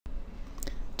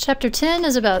Chapter 10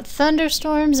 is about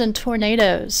thunderstorms and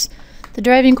tornadoes. The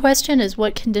driving question is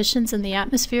what conditions in the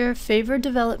atmosphere favor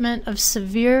development of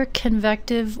severe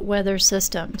convective weather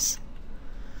systems.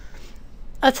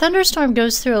 A thunderstorm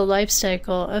goes through a life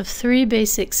cycle of 3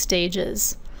 basic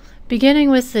stages,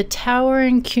 beginning with the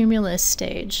towering cumulus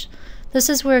stage. This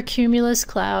is where cumulus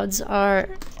clouds are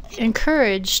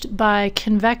encouraged by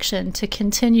convection to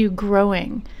continue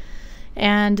growing,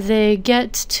 and they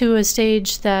get to a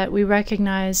stage that we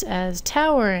recognize as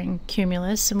towering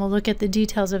cumulus, and we'll look at the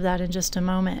details of that in just a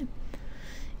moment.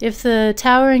 If the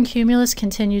towering cumulus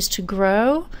continues to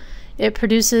grow, it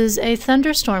produces a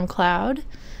thunderstorm cloud,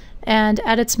 and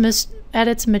at its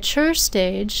mature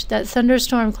stage, that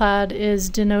thunderstorm cloud is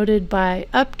denoted by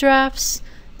updrafts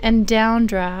and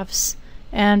downdrafts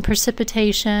and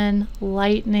precipitation,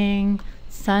 lightning,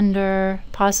 thunder,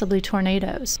 possibly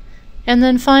tornadoes. And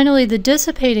then finally, the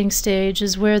dissipating stage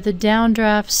is where the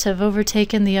downdrafts have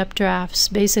overtaken the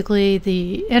updrafts. Basically,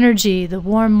 the energy, the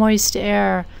warm, moist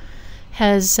air,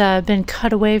 has been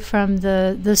cut away from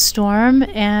the storm,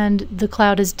 and the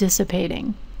cloud is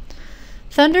dissipating.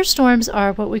 Thunderstorms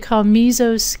are what we call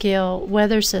mesoscale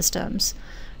weather systems.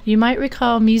 You might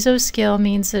recall mesoscale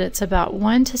means that it's about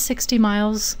 1 to 60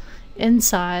 miles in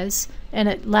size, and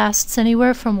it lasts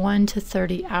anywhere from 1 to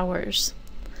 30 hours.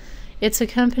 It's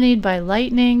accompanied by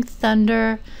lightning,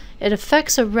 thunder. It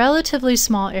affects a relatively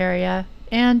small area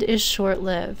and is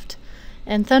short-lived.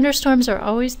 And thunderstorms are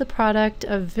always the product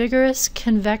of vigorous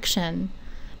convection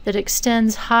that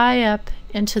extends high up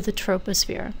into the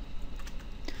troposphere.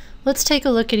 Let's take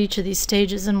a look at each of these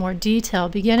stages in more detail,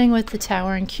 beginning with the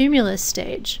towering cumulus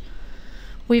stage.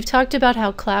 We've talked about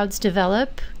how clouds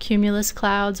develop, cumulus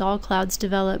clouds, all clouds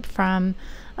develop from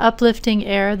uplifting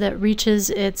air that reaches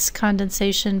its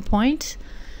condensation point,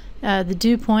 the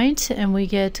dew point, and we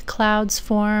get clouds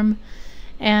form,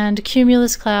 and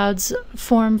cumulus clouds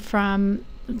form from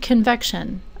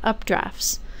convection,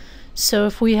 updrafts. So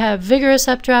if we have vigorous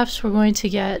updrafts, we're going to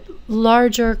get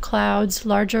larger clouds,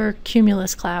 larger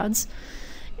cumulus clouds.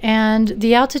 And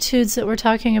the altitudes that we're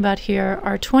talking about here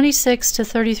are 26 to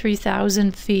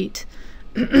 33,000 feet.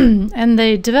 And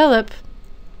they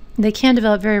can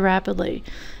develop very rapidly,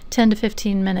 10 to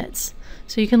 15 minutes.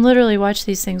 So you can literally watch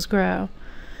these things grow.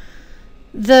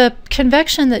 The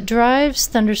convection that drives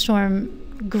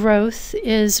thunderstorm growth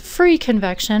is free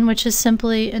convection, which is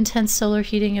simply intense solar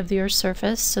heating of the Earth's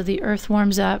surface. So the Earth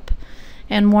warms up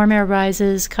and warm air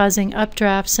rises, causing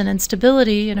updrafts and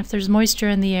instability, and if there's moisture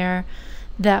in the air,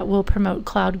 that will promote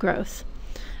cloud growth.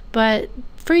 But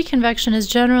free convection is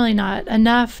generally not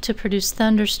enough to produce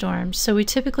thunderstorms, so we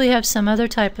typically have some other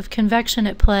type of convection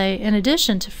at play in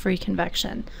addition to free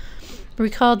convection.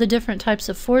 Recall the different types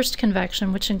of forced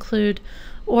convection, which include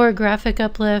orographic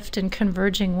uplift and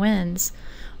converging winds.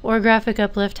 Orographic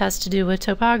uplift has to do with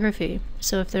topography.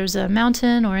 So if there's a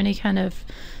mountain or any kind of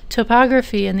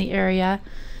topography in the area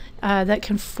that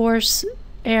can force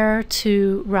air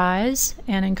to rise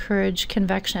and encourage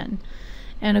convection.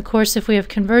 And of course, if we have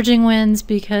converging winds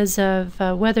because of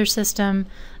a weather system,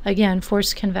 again,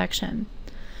 forced convection.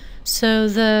 So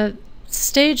the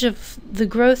stage of the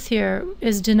growth here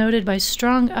is denoted by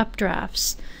strong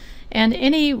updrafts. And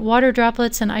any water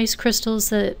droplets and ice crystals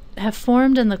that have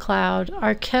formed in the cloud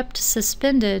are kept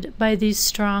suspended by these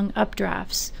strong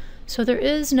updrafts. So there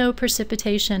is no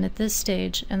precipitation at this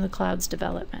stage in the cloud's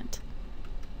development.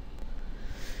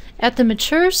 At the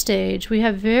mature stage, we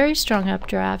have very strong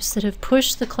updrafts that have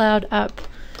pushed the cloud up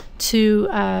to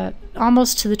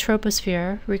almost to the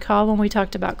troposphere. Recall when we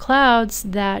talked about clouds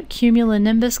that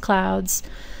cumulonimbus clouds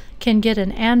can get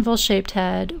an anvil-shaped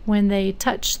head when they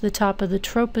touch the top of the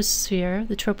troposphere,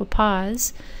 the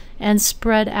tropopause, and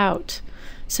spread out.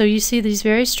 So you see these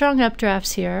very strong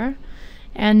updrafts here,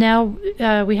 and now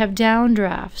we have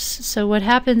downdrafts. So what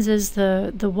happens is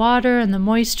the water and the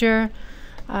moisture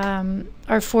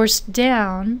are forced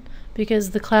down because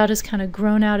the cloud has kind of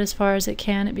grown out as far as it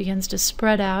can. It begins to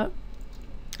spread out.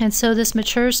 And so this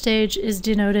mature stage is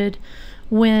denoted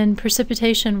when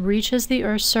precipitation reaches the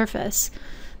Earth's surface.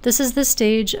 This is the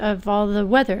stage of all the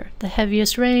weather, the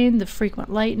heaviest rain, the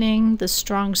frequent lightning, the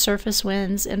strong surface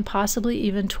winds, and possibly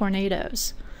even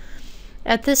tornadoes.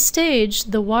 At this stage,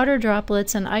 the water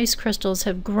droplets and ice crystals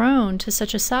have grown to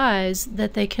such a size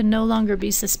that they can no longer be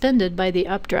suspended by the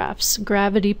updrafts.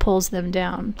 Gravity pulls them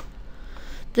down.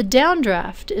 The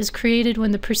downdraft is created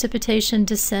when the precipitation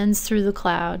descends through the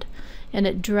cloud, and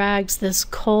it drags this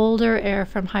colder air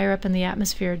from higher up in the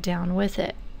atmosphere down with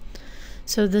it.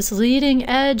 So this leading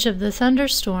edge of the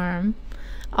thunderstorm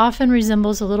often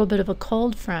resembles a little bit of a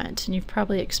cold front, and you've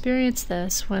probably experienced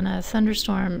this when a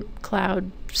thunderstorm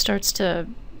cloud starts to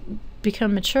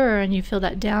become mature and you feel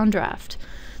that downdraft.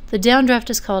 The downdraft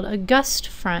is called a gust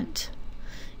front,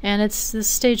 and it's this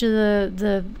stage of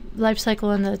the life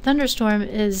cycle in the thunderstorm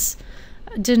is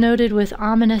denoted with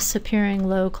ominous appearing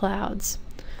low clouds.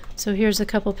 So here's a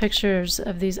couple pictures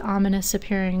of these ominous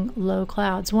appearing low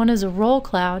clouds. One is a roll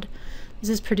cloud. This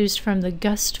is produced from the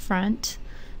gust front,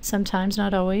 sometimes,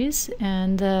 not always,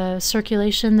 and the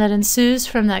circulation that ensues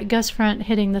from that gust front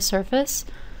hitting the surface.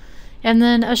 And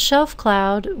then a shelf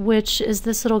cloud, which is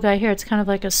this little guy here. It's kind of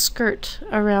like a skirt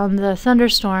around the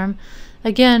thunderstorm,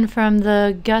 again from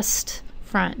the gust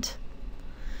front.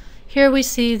 Here we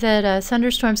see that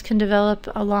thunderstorms can develop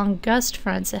along gust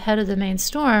fronts ahead of the main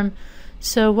storm.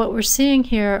 So what we're seeing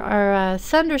here are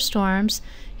thunderstorms.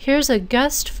 Here's a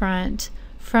gust front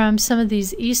from some of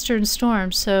these eastern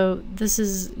storms. So this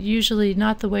is usually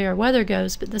not the way our weather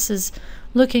goes, but this is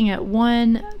looking at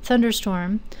one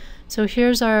thunderstorm. So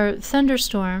here's our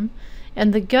thunderstorm,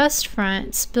 and the gust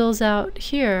front spills out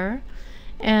here,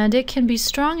 and it can be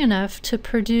strong enough to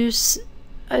produce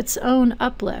its own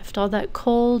uplift. All that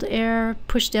cold air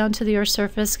pushed down to the Earth's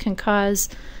surface can cause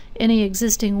any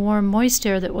existing warm, moist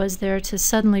air that was there to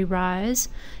suddenly rise,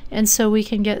 and so we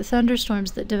can get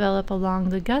thunderstorms that develop along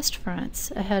the gust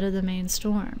fronts ahead of the main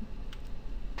storm.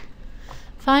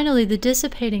 Finally, the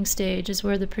dissipating stage is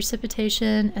where the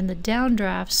precipitation and the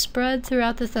downdraft spread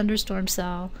throughout the thunderstorm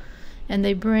cell, and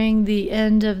they bring the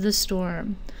end of the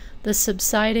storm. The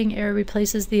subsiding air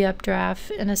replaces the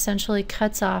updraft and essentially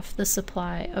cuts off the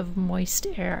supply of moist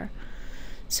air.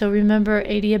 So remember,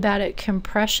 adiabatic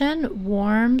compression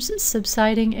warms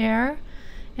subsiding air,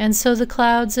 and so the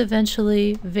clouds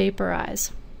eventually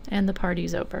vaporize, and the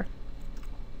party's over.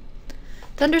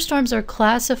 Thunderstorms are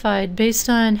classified based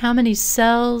on how many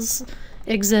cells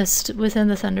exist within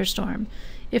the thunderstorm.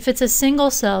 If it's a single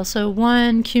cell, so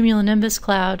one cumulonimbus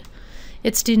cloud,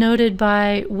 it's denoted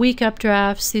by weak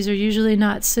updrafts. These are usually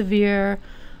not severe.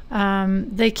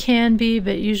 They can be,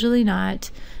 but usually not.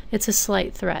 It's a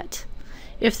slight threat.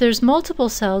 If there's multiple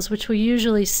cells, which we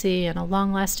usually see in a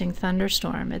long-lasting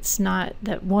thunderstorm, it's not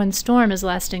that one storm is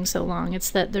lasting so long, it's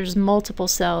that there's multiple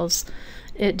cells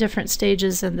at different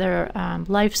stages in their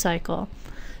life cycle.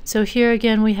 So here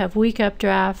again we have weak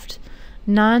updraft,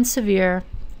 non-severe,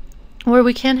 where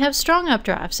we can have strong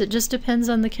updrafts. It just depends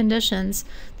on the conditions.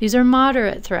 These are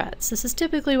moderate threats. This is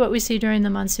typically what we see during the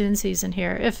monsoon season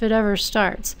here, if it ever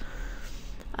starts.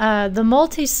 The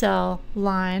multi-cell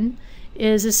line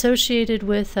is associated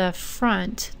with a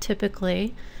front,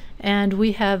 typically, and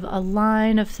we have a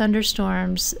line of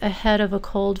thunderstorms ahead of a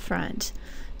cold front.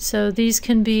 So these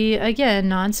can be, again,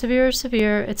 non-severe or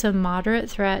severe. It's a moderate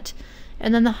threat.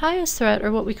 And then the highest threat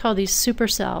are what we call these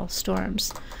supercell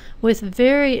storms, with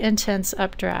very intense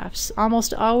updrafts,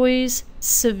 almost always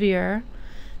severe.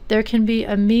 There can be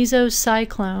a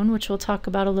mesocyclone, which we'll talk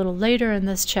about a little later in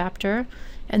this chapter,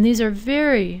 and these are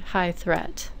very high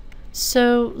threat.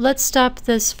 So let's stop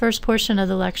this first portion of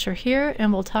the lecture here,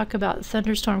 and we'll talk about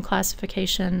thunderstorm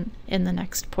classification in the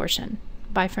next portion.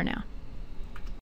 Bye for now.